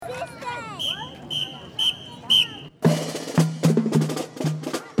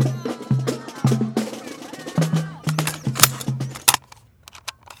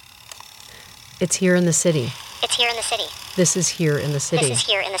It's here in the city. It's here in the city. This is here in the city. This is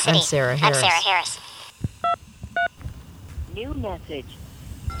here in the city. I'm Sarah Harris. I'm Sarah Harris. New message.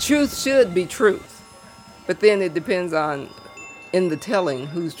 Truth should be truth, but then it depends on, in the telling,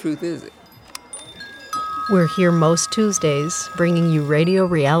 whose truth is it? We're here most Tuesdays, bringing you radio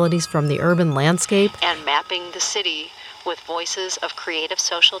realities from the urban landscape and mapping the city with voices of creative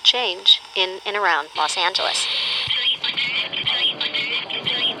social change in and around Los Angeles.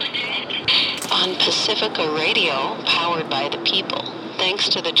 On Pacifica Radio, powered by the people, thanks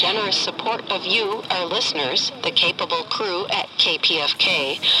to the generous support of you, our listeners, the capable crew at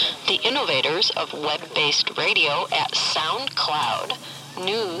KPFK, the innovators of web-based radio at SoundCloud,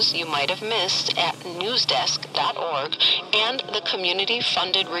 news you might have missed at newsdesk.org, and the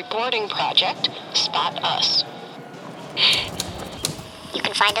community-funded reporting project, Spot Us. You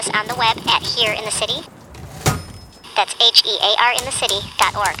can find us on the web at Here in the City. That's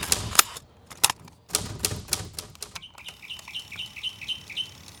HEARinthecity.org.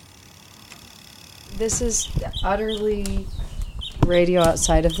 This is utterly radio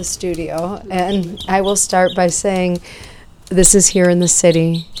outside of the studio, and I will start by saying this is Here in the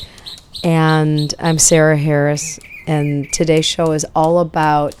City, and I'm Sarah Harris, and today's show is all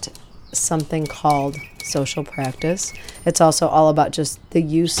about something called social practice. It's also all about just the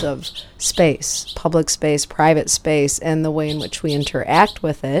use of space, public space, private space, and the way in which we interact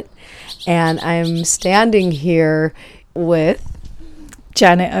with it. And I'm standing here with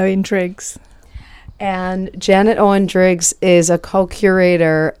Janet Owen Driggs. And Janet Owen Driggs is a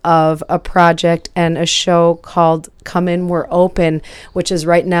co-curator of a project and a show called Come In, We're Open, which is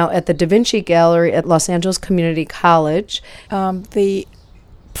right now at the Da Vinci Gallery at Los Angeles Community College. The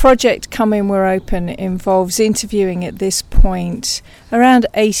project Come In, We're Open involves interviewing at this point around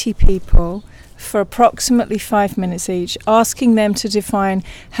 80 people for approximately 5 minutes each, asking them to define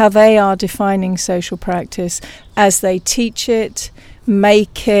how they are defining social practice as they teach it,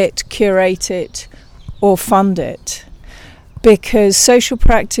 make it, curate it, or fund it. Because social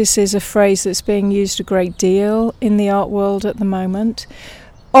practice is a phrase that's being used a great deal in the art world at the moment.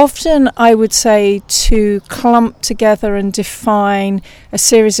 Often, I would say, to clump together and define a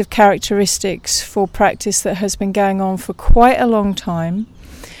series of characteristics for practice that has been going on for quite a long time.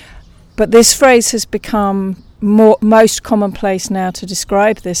 But this phrase has become most commonplace now to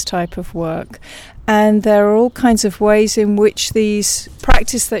describe this type of work. And there are all kinds of ways in which these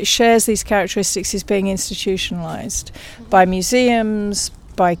practice that shares these characteristics is being institutionalized by museums,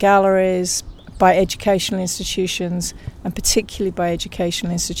 by galleries, by educational institutions, and particularly by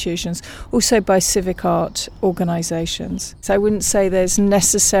educational institutions, also by civic art organizations. So I wouldn't say there's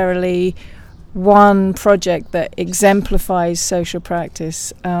necessarily one project that exemplifies social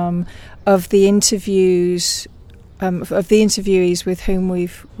practice. Of the interviewees with whom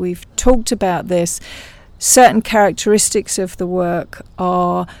we've talked about this, certain characteristics of the work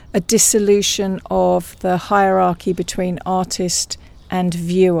are a dissolution of the hierarchy between artist and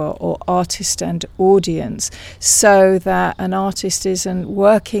viewer, or artist and audience, so that an artist isn't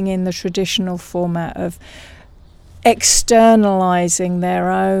working in the traditional format of externalizing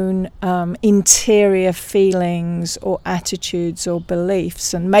their own interior feelings or attitudes or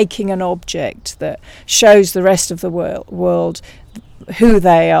beliefs and making an object that shows the rest of the world who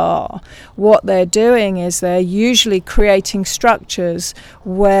they are. What they're doing is they're usually creating structures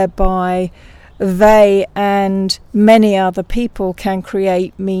whereby they and many other people can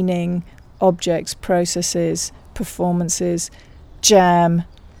create meaning, objects, processes, performances, jam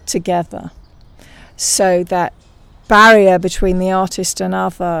together, so that barrier between the artist and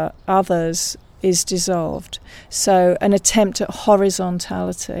others is dissolved. So an attempt at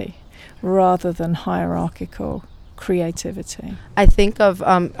horizontality rather than hierarchical creativity. I think of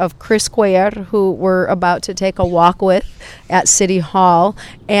Chris Cuellar, who we're about to take a walk with at City Hall,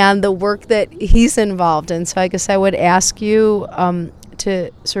 and the work that he's involved in. So I guess I would ask you to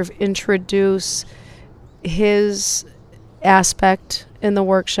sort of introduce his aspect in the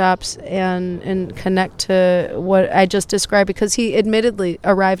workshops and connect to what I just described, because he admittedly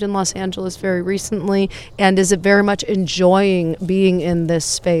arrived in Los Angeles very recently and is very much enjoying being in this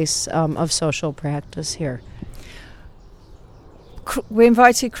space of social practice here. We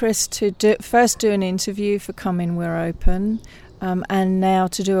invited Chris to first do an interview for Come In, We're Open, and now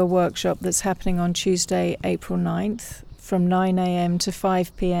to do a workshop that's happening on Tuesday, April 9th from 9 a.m. to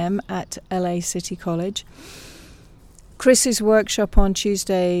 5 p.m. at LA City College. Chris's workshop on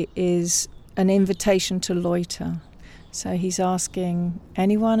Tuesday is an invitation to loiter. So he's asking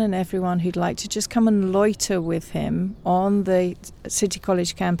anyone and everyone who'd like to just come and loiter with him on the City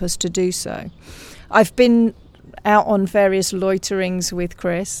College campus to do so. I've been out on various loiterings with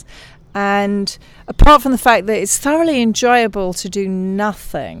Chris, And apart from the fact that it's thoroughly enjoyable to do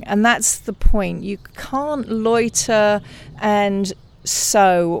nothing, and that's the point, you can't loiter and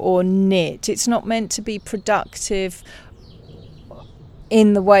sew or knit. It's not meant to be productive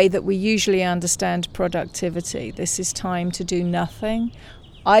in the way that we usually understand productivity. This is time to do nothing,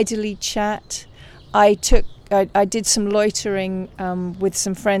 idly chat. I did some loitering with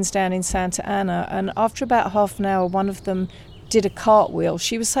some friends down in Santa Ana, and after about half an hour, one of them did a cartwheel.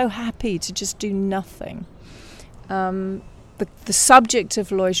 She was so happy to just do nothing. The subject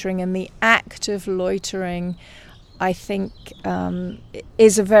of loitering and the act of loitering, I think,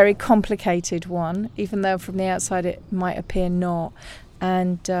 is a very complicated one, even though from the outside it might appear not.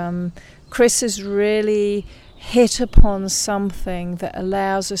 And Chris has really hit upon something that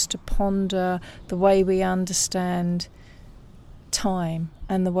allows us to ponder the way we understand time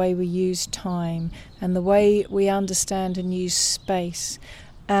and the way we use time and the way we understand and use space.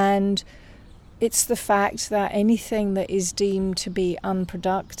 And it's the fact that anything that is deemed to be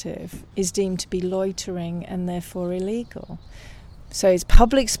unproductive is deemed to be loitering and therefore illegal. So it's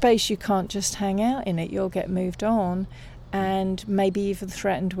public space, you can't just hang out in it, you'll get moved on and maybe even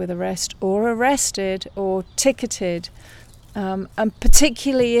threatened with arrest or arrested or ticketed. And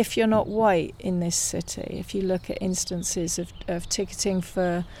particularly if you're not white in this city, if you look at instances of ticketing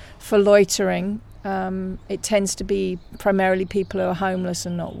for loitering, it tends to be primarily people who are homeless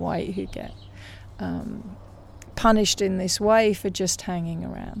and not white who get punished in this way for just hanging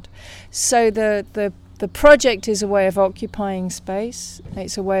around. So the project is a way of occupying space.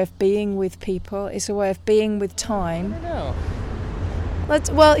 It's a way of being with people. It's a way of being with time.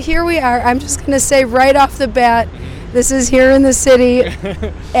 Well, here we are. I'm just going to say right off the bat, this is here in the city,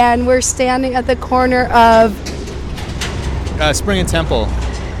 and we're standing at the corner of Spring and Temple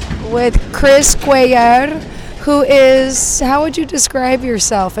with Chris Cuellar, who is, how would you describe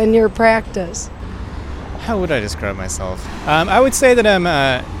yourself and your practice? How would I describe myself? I would say that I'm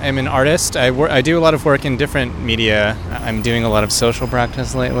an artist. I do a lot of work in different media. I'm doing a lot of social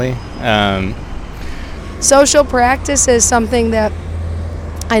practice lately. Social practice is something that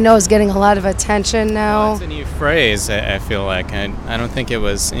I know is getting a lot of attention now. Well, it's a new phrase, I feel like. I don't think it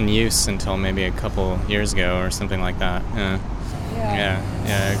was in use until maybe a couple years ago or something like that. Yeah,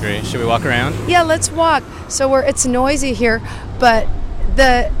 I agree. Should we walk around? Yeah, let's walk. So it's noisy here, but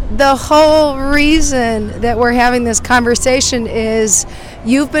the whole reason that we're having this conversation is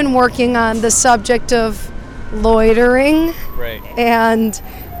you've been working on the subject of loitering. Right. And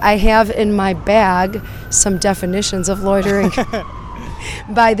I have in my bag some definitions of loitering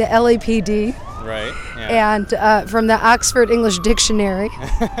by the LAPD. Right. Yeah. And from the Oxford English Dictionary.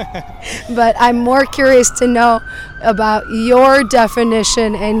 But I'm more curious to know about your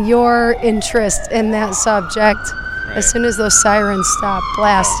definition and your interest in that subject. Right. As soon as those sirens stop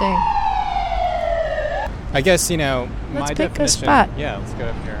blasting. I guess, let's my pick definition. a spot. Yeah, let's go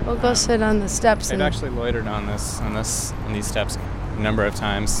up here. We'll go sit on the steps. I've actually loitered on these steps a number of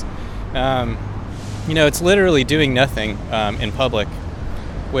times. It's literally doing nothing in public,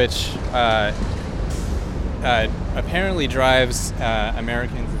 which apparently drives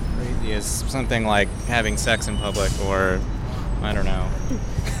Americans as crazy as something like having sex in public, or I don't know.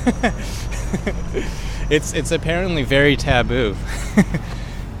 It's apparently very taboo,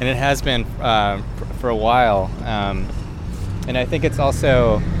 and it has been for a while. And I think it's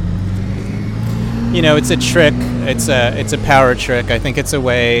also, it's a trick. It's a power trick. I think it's a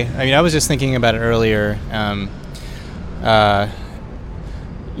way. I was just thinking about it earlier.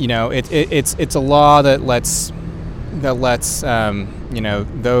 It's a law that lets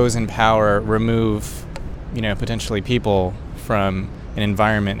those in power remove potentially people from an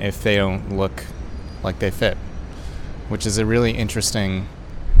environment if they don't look like they fit, which is a really interesting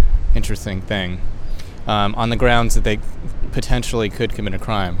thing, on the grounds that they potentially could commit a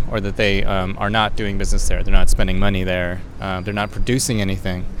crime, or that they are not doing business there, they're not spending money there, they're not producing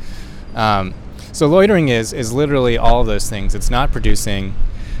anything. So loitering is literally all of those things. It's not producing,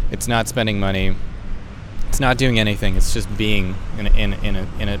 it's not spending money, it's not doing anything. It's just being in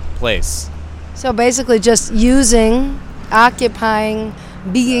a place. So basically, just using, occupying,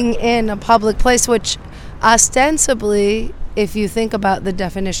 being in a public place, which ostensibly, if you think about the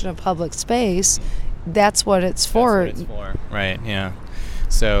definition of public space, that's what it's for. That's what it's for, right? Yeah.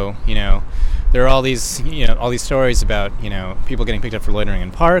 So there are all these stories about people getting picked up for loitering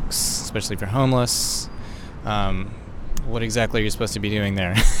in parks, especially if you're homeless. What exactly are you supposed to be doing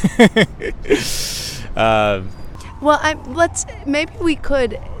there? Maybe we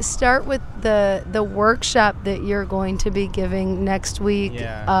could start with the workshop that you're going to be giving next week,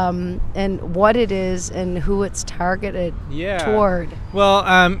 and what it is and who it's targeted toward. Well,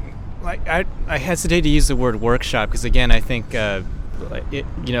 I hesitate to use the word workshop because, again, I think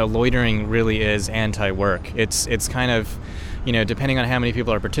loitering really is anti-work. It's kind of, depending on how many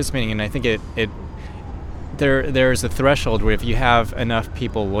people are participating, and I think there's a threshold where if you have enough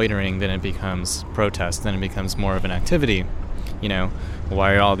people loitering, then it becomes protest, then it becomes more of an activity.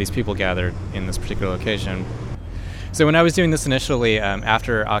 Why are all these people gathered in this particular location? So when I was doing this initially,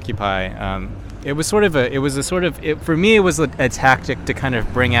 after Occupy, it was for me it was a tactic to kind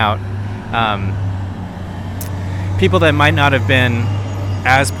of bring out people that might not have been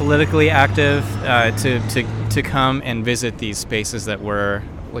as politically active to come and visit these spaces that were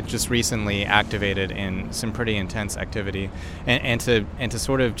just recently activated in some pretty intense activity, and to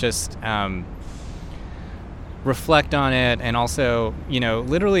sort of just reflect on it, and also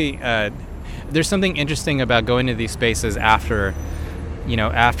literally there's something interesting about going to these spaces after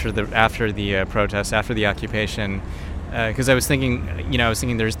the protest, after the occupation, because I was thinking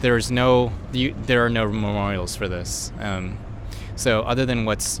there are no memorials for this. So other than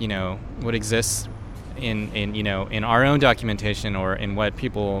what exists in our own documentation or in what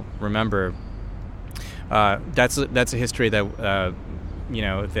people remember, that's a history that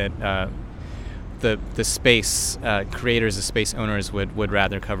the space creators, the space owners would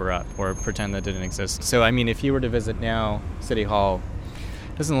rather cover up or pretend that didn't exist. So I mean, if you were to visit now City Hall,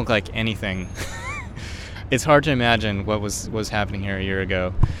 it doesn't look like anything. It's hard to imagine what was happening here a year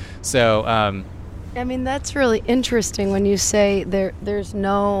ago. So I mean, that's really interesting when you say there's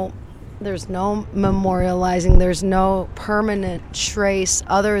no memorializing, there's no permanent trace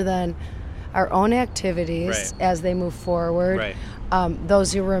other than our own activities as they move forward. Right.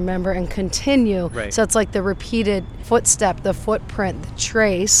 Those who remember and continue. Right. So it's like the repeated footstep, the footprint, the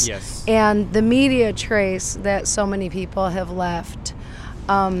trace, yes, and the media trace that so many people have left.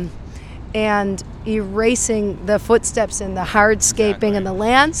 And erasing the footsteps in the hardscaping and the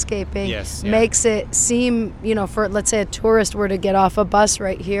landscaping makes it seem, for, let's say, a tourist were to get off a bus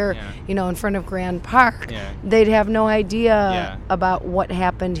right here, in front of Grand Park, they'd have no idea about what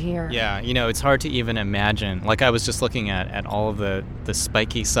happened here. Yeah, it's hard to even imagine. Like, I was just looking at all of the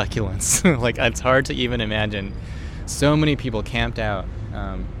spiky succulents. Like, it's hard to even imagine so many people camped out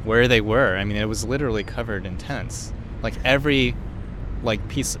where they were. I mean, it was literally covered in tents. Like, every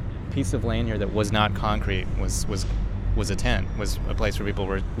piece of land here that was not concrete was a tent, was a place where people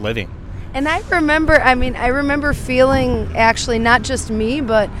were living. And I remember feeling, actually, not just me,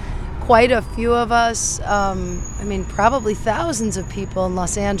 but quite a few of us, probably thousands of people in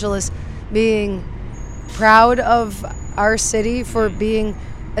Los Angeles, being proud of our city for being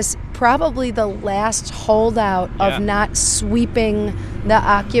probably the last holdout of not sweeping the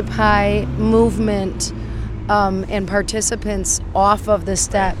Occupy movement and participants off of the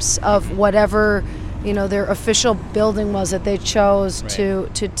steps of whatever their official building was that they chose to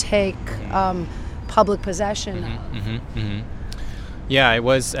take public possession of. Mm-hmm, mm-hmm. Yeah, it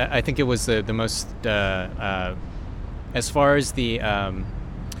was. I think it was the most, as far as the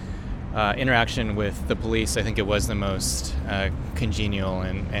interaction with the police, I think it was the most congenial,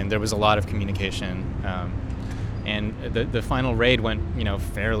 and there was a lot of communication. And the final raid went,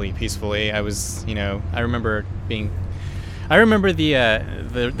 fairly peacefully. I was, I remember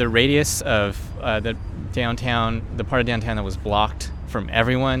the radius of the downtown, the part of downtown that was blocked from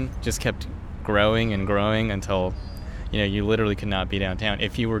everyone, just kept growing and growing until, you literally could not be downtown.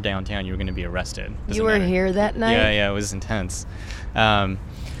 If you were downtown, you were going to be arrested. You were here that night? Yeah, it was intense. What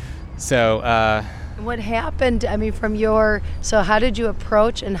happened? So how did you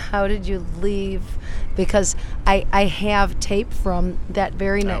approach and how did you leave? Because I have tape from that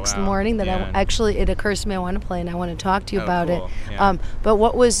very next morning that it occurs to me I want to play and I want to talk to you about cool. it. Yeah. But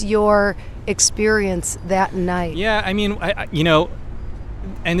what was your experience that night? Yeah,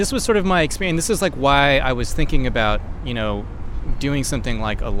 and this was sort of my experience. This is why I was thinking about, doing something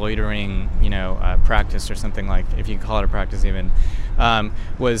like a loitering, practice or something, like, if you call it a practice even,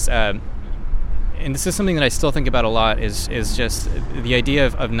 and this is something that I still think about a lot, is just the idea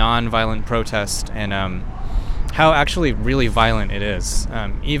of non-violent protest and how actually really violent it is.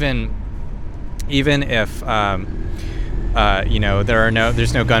 Even if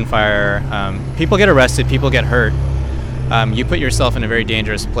there's no gunfire, people get arrested, people get hurt. You put yourself in a very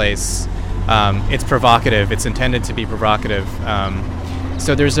dangerous place. It's provocative. It's intended to be provocative.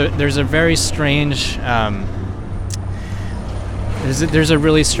 So there's a very strange. There's a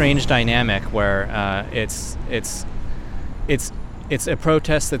really strange dynamic where it's a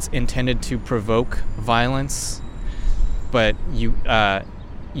protest that's intended to provoke violence, but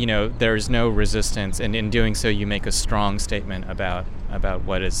there's no resistance, and in doing so you make a strong statement about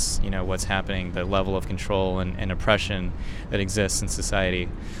what is what's happening, the level of control and oppression that exists in society.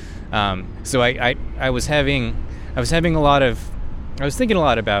 So I was thinking a lot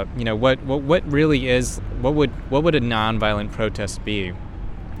about, you know, what really is, what would a nonviolent protest be?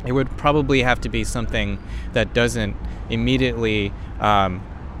 It would probably have to be something that doesn't immediately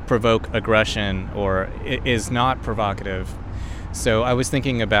provoke aggression or is not provocative. So I was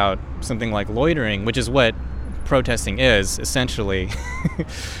thinking about something like loitering, which is what protesting is, essentially,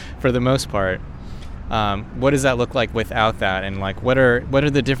 for the most part. What does that look like without that? And like, what are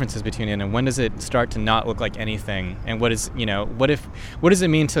the differences between it? And when does it start to not look like anything? And what does it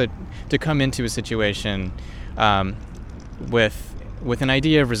mean to come into a situation with an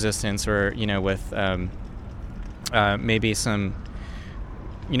idea of resistance, or, you know, with maybe some,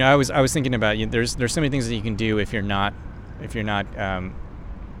 you know, I was thinking about, there's so many things that you can do if you're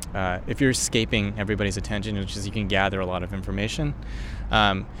escaping everybody's attention, which is you can gather a lot of information.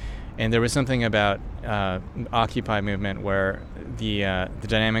 And there was something about Occupy movement where the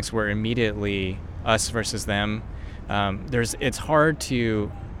dynamics were immediately us versus them. It's hard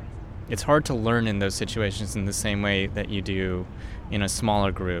to learn in those situations in the same way that you do in a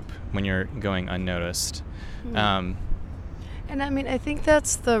smaller group when you're going unnoticed. And I mean, I think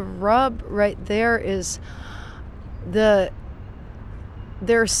that's the rub right there, is there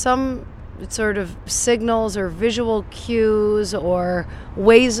are some sort of signals or visual cues or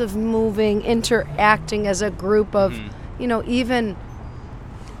ways of moving, interacting as a group of, you know, even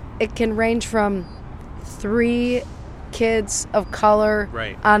it can range from 3 kids of color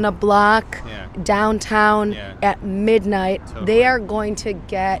on a block downtown at midnight. Totally. They are going to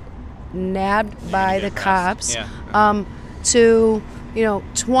get nabbed by the cops. Yeah. To, you know,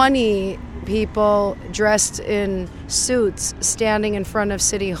 20 people dressed in suits standing in front of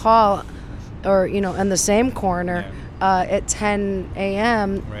City Hall, or, you know, in the same corner at 10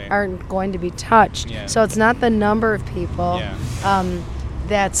 a.m. aren't going to be touched. Yeah. So it's not the number of people. Yeah.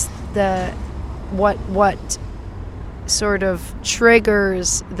 That's the what sort of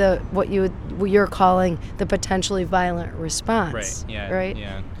triggers what you're calling the potentially violent response. Right. Yeah. Right.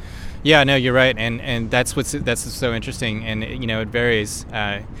 Yeah. Yeah. No, you're right, and that's so interesting, and you know, it varies.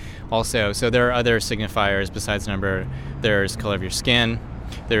 Also, so there are other signifiers besides number. There's color of your skin.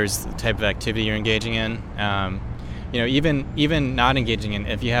 There's the type of activity you're engaging in. You know, even not engaging in,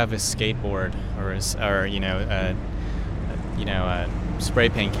 if you have a skateboard or you know, a spray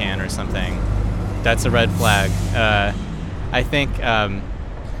paint can or something, that's a red flag. I think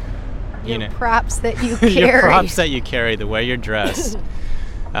you know, props that you carry. your props that you carry, the way you're dressed.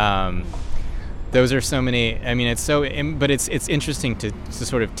 Those are so many. I mean, but it's interesting to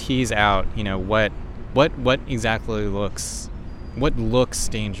sort of tease out, you know, what exactly looks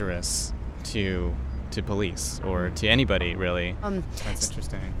dangerous to police or to anybody, really. That's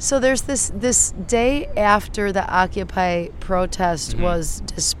interesting. So there's this day after the Occupy protest was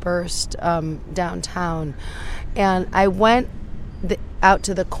dispersed downtown, and I went out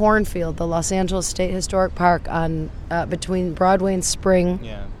to the cornfield, the Los Angeles State Historic Park on between Broadway and Spring.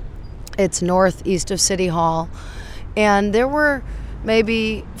 Yeah. It's northeast of City Hall, and there were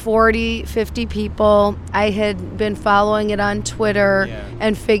maybe 40, 50 people. I had been following it on Twitter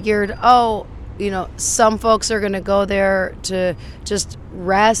and figured, you know, some folks are going to go there to just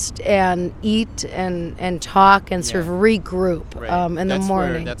rest and eat and talk and sort of regroup in the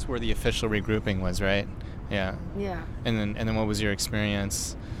morning. That's where the official regrouping was, right? Yeah. Yeah. And then what was your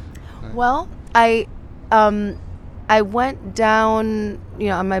experience? Well, I went down, you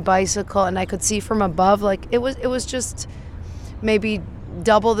know, on my bicycle, and I could see from above, like it was just maybe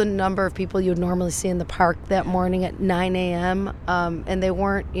double the number of people you would normally see in the park that morning at 9 a.m. And they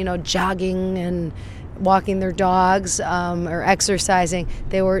weren't, you know, jogging and walking their dogs or exercising.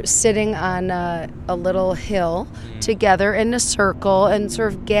 They were sitting on a little hill together in a circle and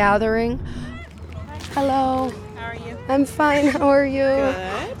sort of gathering. Hello. How are you? I'm fine. How are you?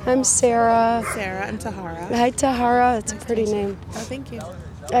 Good. I'm Sarah. Sarah and Tahara. Hi, Tahara. It's a pretty name. Oh, thank you.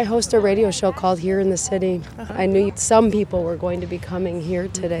 I host a radio show called Here in the City. I knew some people were going to be coming here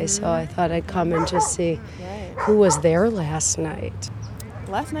today, so I thought I'd come and just see who was there last night.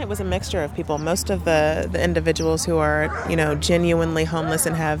 Last night was a mixture of people. Most of the individuals who are, you know, genuinely homeless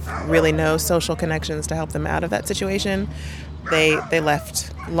and have really no social connections to help them out of that situation, they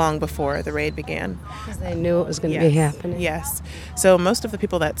left long before the raid began. Because they knew it was going to be happening. Yes. So most of the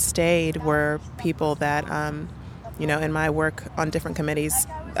people that stayed were people that, you know, in my work on different committees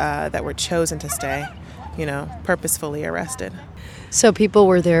that were chosen to stay, you know, purposefully arrested. So people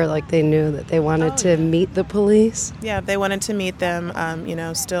were there like they knew that they wanted to meet the police? Yeah, they wanted to meet them, you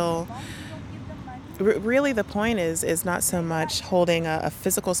know, still Really, the point is not so much holding a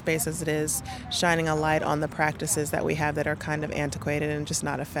physical space as it is shining a light on the practices that we have that are kind of antiquated and just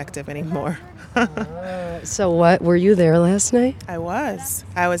not effective anymore. So what, were you there last night? I was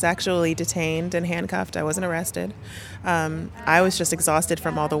actually detained and handcuffed. I wasn't arrested. I was just exhausted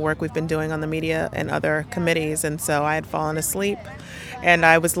from all the work we've been doing on the media and other committees, and so I had fallen asleep. And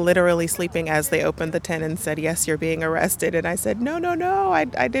I was literally sleeping as they opened the tent and said, "Yes, you're being arrested." And I said, no, I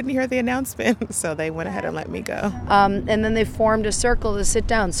didn't hear the announcement. So they went ahead and let me go. And then they formed a circle to sit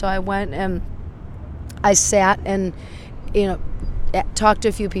down. So I went and I sat and, talked to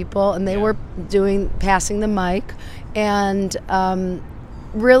a few people, and they were passing the mic and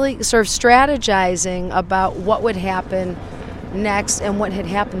really sort of strategizing about what would happen next and what had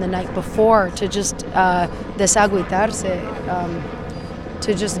happened the night before to just desagüitarse,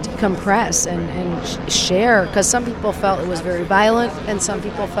 to just decompress and share, because some people felt it was very violent and some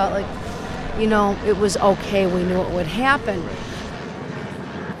people felt like, it was okay, we knew it would happen.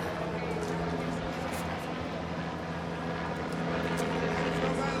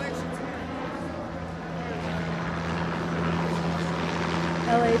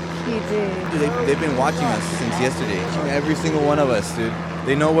 LAPD. They've been watching us since yesterday. Every single one of us, dude.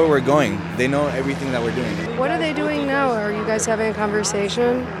 They know where we're going. They know everything that we're doing. What are they doing now? Are you guys having a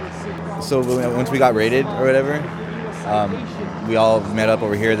conversation? So once we got raided or whatever, we all met up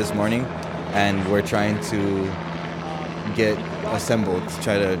over here this morning, and we're trying to get assembled to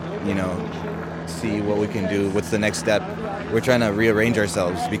try to, see what we can do. What's the next step? We're trying to rearrange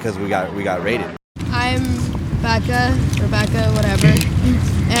ourselves because we got raided. I'm Rebecca, whatever.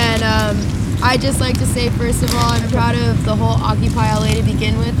 And I'd just like to say, first of all, I'm proud of the whole Occupy LA to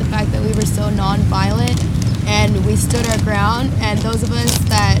begin with, the fact that we were so non-violent and we stood our ground. And those of us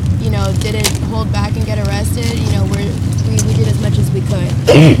that, didn't hold back and get arrested, we did as much as we could.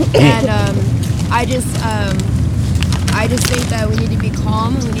 And I just think that we need to be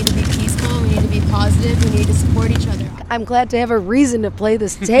calm, we need to be peaceful, we need to be positive, we need to support each other. I'm glad to have a reason to play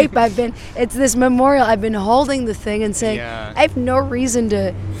this tape. It's this memorial. I've been holding the thing and saying, I have no reason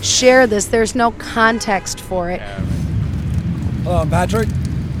to share this. There's no context for it. Hello, I'm Patrick.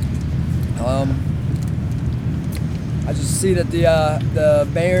 I just see that the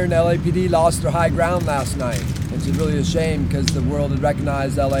mayor and LAPD lost their high ground last night, which is really a shame because the world had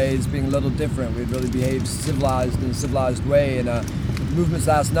recognized LA as being a little different. We'd really behaved civilized in a civilized way, and the movements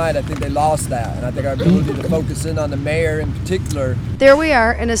last night, I think they lost that, and I think our ability to focus in on the mayor in particular. There we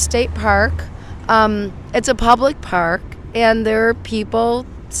are in a state park. It's a public park, and there are people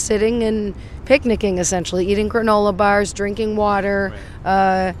sitting and picnicking, essentially, eating granola bars, drinking water,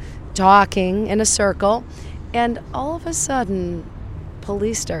 talking in a circle. And all of a sudden,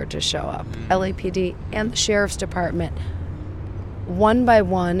 police start to show up, LAPD and the sheriff's department, one by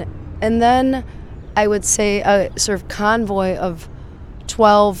one. And then I would say a sort of convoy of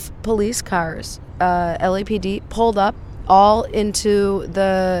 12 police cars, LAPD, pulled up all into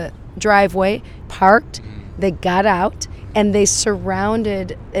the driveway, parked, they got out, and they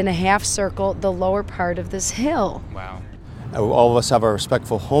surrounded in a half circle the lower part of this hill. Wow. All of us have our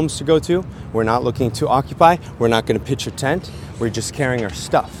respectful homes to go to. We're not looking to occupy. We're not going to pitch a tent. We're just carrying our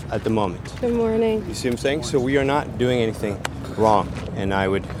stuff at the moment. Good morning. You see what I'm saying? So we are not doing anything wrong, and I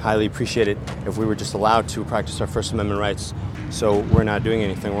would highly appreciate it if we were just allowed to practice our First Amendment rights. So we're not doing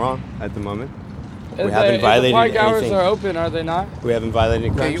anything wrong at the moment. We haven't violated anything. The park hours anything. are open, are they not? We haven't violated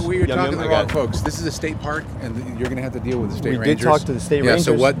any crimes. We were talking about, folks, this is a state park, and you're going to have to deal with the state rangers. We did talk to the state rangers.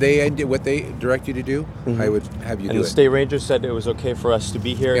 So what they direct you to do, I would have you do it. And the state rangers said it was okay for us to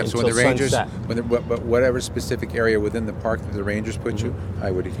be here until sunset. But whatever specific area within the park that the rangers put you,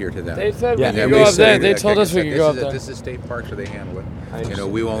 I would adhere to them. They said we could go up there. They told us we could go up there. This is a state park, so they handle it.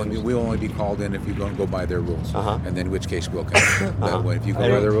 We will only be called in if you don't go by their rules, and then in which case we'll come. If you go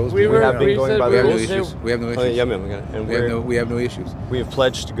by their rules, we have been going by their rules. We have no issues. We have no issues. We have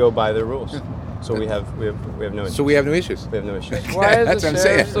pledged to go by their rules, so we have no issues. So we have no issues. We have no issues. Why is the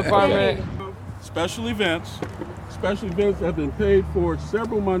sheriff's department? Special events have been paid for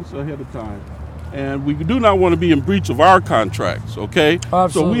several months ahead of time, and we do not want to be in breach of our contracts. Okay,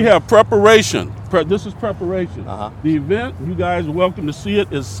 absolutely. So we have preparation. This is preparation. The event, you guys are welcome to see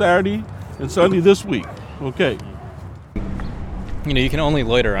it, is Saturday and Sunday this week. Okay. You can only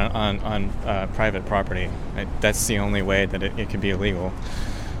loiter on private property. That's the only way that it can be illegal.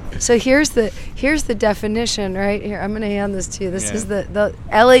 So here's the definition right here. I'm going to hand this to you. This is the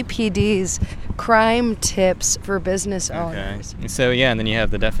LAPD's crime tips for business owners. Okay. So and then you have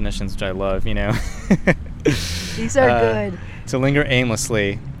the definitions, which I love. These are good. To linger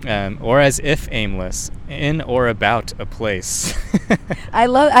aimlessly or as if aimless, in or about a place. I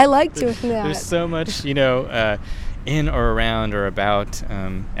like doing that. There's so much, in or around or about,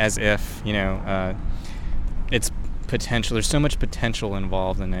 as if, it's potential. There's so much potential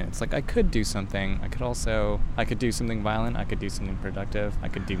involved in it. It's like I could do something. I could do something violent. I could do something productive. I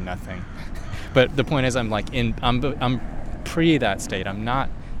could do nothing. But the point is, I'm pre that state. I'm not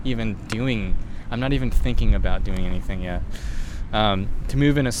even thinking about doing anything yet. To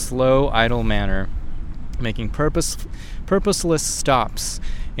move in a slow, idle manner, making purposeless stops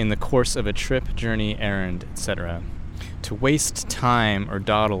in the course of a trip, journey, errand, etc. To waste time or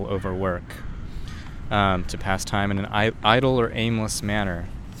dawdle over work. To pass time in an idle or aimless manner.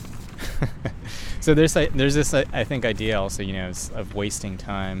 So there's this I think idea also, of wasting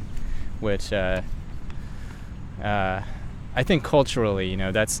time, which I think culturally,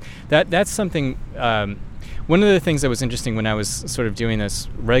 that's something. One of the things that was interesting when I was sort of doing this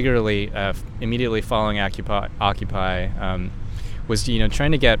regularly, immediately following Occupy, was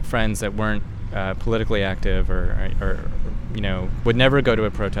trying to get friends that weren't politically active or would never go to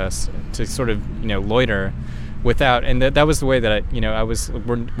a protest to sort of loiter without, and that was the way that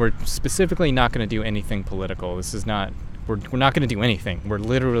we're specifically not going to do anything political. This is not. We're not going to do anything. We're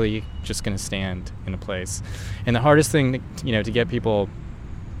literally just going to stand in a place. And the hardest thing, to get people,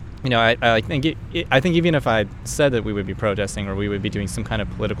 I think even if I said that we would be protesting or we would be doing some kind of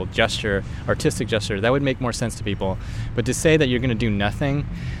political gesture, artistic gesture, that would make more sense to people. But to say that you're going to do nothing,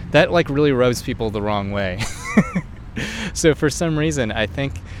 that really rubs people the wrong way. So for some reason, I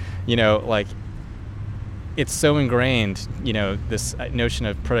think, it's so ingrained, this notion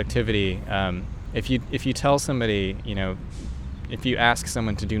of productivity. If you tell somebody, if you ask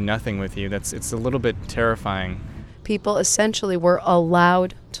someone to do nothing with you, it's a little bit terrifying. People essentially were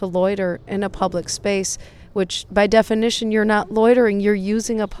allowed to loiter in a public space, which by definition you're not loitering, you're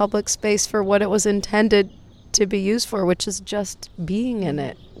using a public space for what it was intended to be used for, which is just being in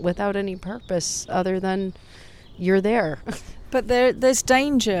it without any purpose other than you're there. But there's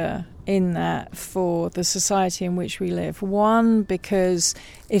danger in that for the society in which we live. One, because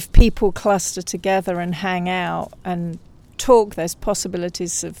if people cluster together and hang out and talk, there's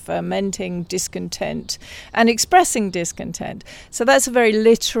possibilities of fermenting discontent and expressing discontent. So that's a very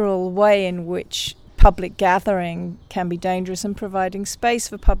literal way in which public gathering can be dangerous, and providing space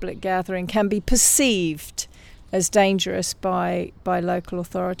for public gathering can be perceived as dangerous by local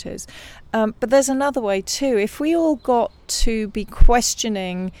authorities. But there's another way too. If we all got to be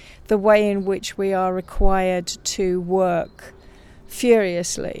questioning the way in which we are required to work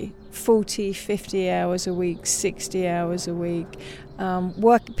furiously, 40, 50 hours a week, 60 hours a week,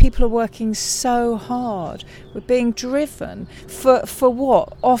 people are working so hard. We're being driven for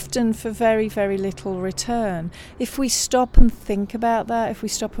what? Often for very, very little return. If we stop and think about that, if we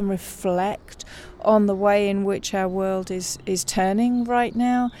stop and reflect on the way in which our world is turning right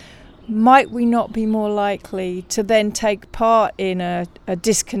now, might we not be more likely to then take part in a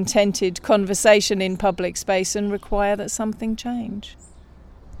discontented conversation in public space and require that something change?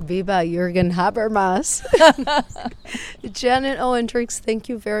 Viva Jürgen Habermas. Janet Owen Driggs, thank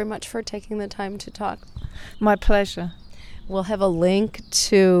you very much for taking the time to talk. My pleasure. We'll have a link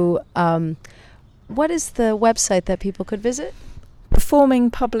to, what is the website that people could visit?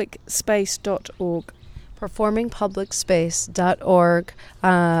 performingpublicspace.org. performingpublicspace.org.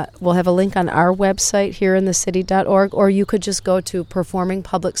 We'll have a link on our website here in the city.org, or you could just go to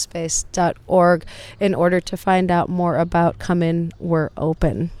performingpublicspace.org in order to find out more about Come In, We're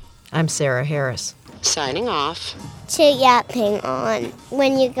Open. I'm Sarah Harris. Signing off. To yapping on.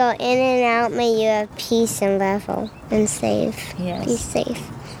 When you go in and out, may you have peace and level and safe. Yes. Be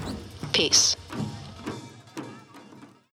safe. Peace.